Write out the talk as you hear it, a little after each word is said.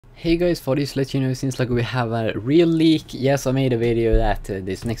Hey guys, for this let you know, it seems like we have a real leak. Yes, I made a video that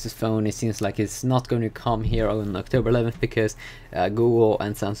this Nexus phone, it seems like it's not going to come here on October 11th because Google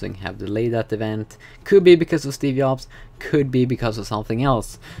and Samsung have delayed that event. Could be because of Steve Jobs, could be because of something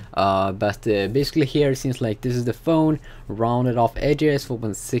else. But basically here it seems like this is the phone, rounded off edges,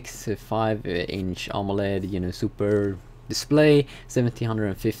 4.65 inch AMOLED, you know, super display,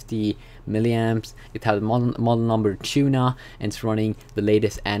 1750 milliamps. It has model number Tuna, and it's running the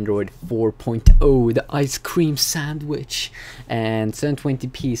latest Android 4.0, the ice cream sandwich, and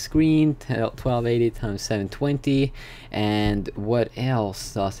 720p screen, 1280 x 720. And what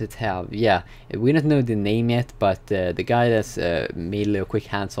else does it have? Yeah, we don't know the name yet, but the guy that's made a little quick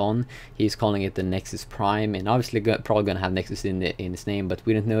hands-on, he's calling it the Nexus Prime, and obviously probably gonna have Nexus in its name, but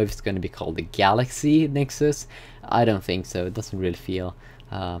we don't know if it's gonna be called the Galaxy Nexus. I don't think so. It doesn't really feel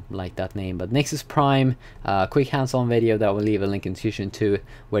like that name, but Nexus Prime, quick hands-on video that will leave a link in the description to,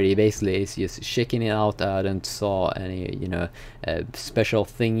 where he basically is just checking it out. I don't saw any, you know, special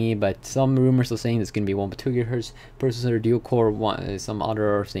thingy, but some rumors are saying it's going to be 1.2 GHz processor, dual core. Some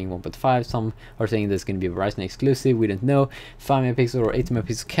other are saying 1.5. Some are saying there's going to be Verizon exclusive. We don't know. 5 megapixel or 8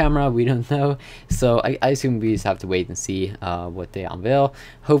 megapixel camera. We don't know. So I assume we just have to wait and see what they unveil.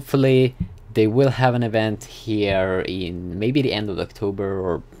 Hopefully they will have an event here in maybe the end of October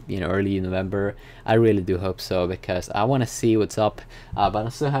or, you know, early November. I really do hope so, because I want to see what's up. But I'm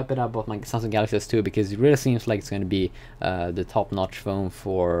so happy that I bought my Samsung Galaxy S2, because it really seems like it's going to be the top-notch phone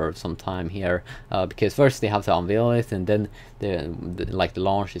for some time here. Because first they have to unveil it, and then the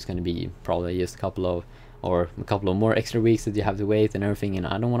launch is going to be probably just a couple of more extra weeks that you have to wait and everything, and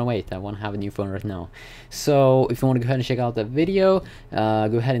I don't want to wait. I want to have a new phone right now. So if you want to go ahead and check out that video,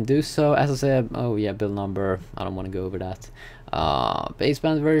 go ahead and do so. As I said, oh yeah, build number, I don't want to go over that.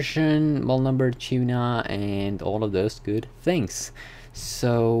 Baseband version, model number, Tuna, and all of those good things.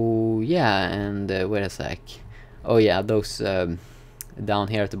 So yeah, and wait a sec. Oh yeah, those down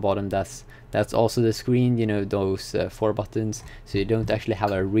here at the bottom, that's also the screen, you know, those 4 buttons. So you don't actually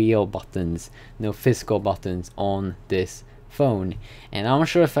have a real buttons, no physical buttons on this phone. And I'm not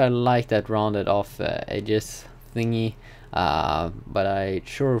sure if I like that rounded off edges thingy, but I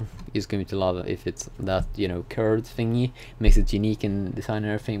sure is going to love it if it's that, you know, curved thingy. Makes it unique in design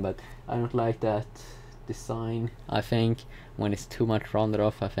and everything, but I don't like that design. I think when it's too much rounded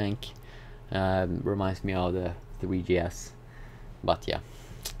off, I think reminds me of the 3GS. But yeah,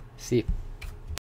 see.